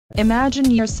Imagine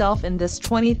yourself in this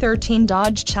 2013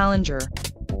 Dodge Challenger.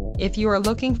 If you are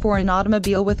looking for an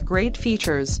automobile with great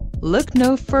features, look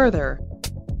no further.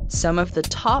 Some of the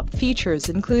top features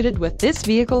included with this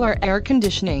vehicle are air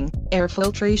conditioning, air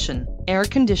filtration, air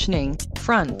conditioning,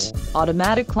 front,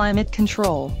 automatic climate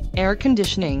control, air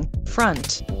conditioning,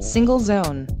 front, single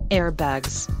zone,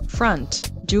 airbags, front,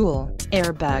 dual,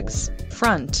 airbags,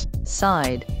 front,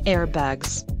 side,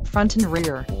 airbags, front and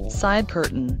rear, side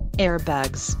curtain,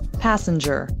 airbags,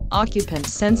 passenger, occupant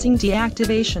sensing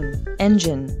deactivation,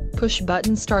 engine,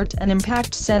 push-button start and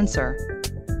impact sensor.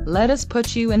 Let us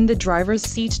put you in the driver's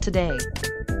seat today.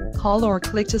 Call or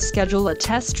click to schedule a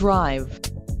test drive.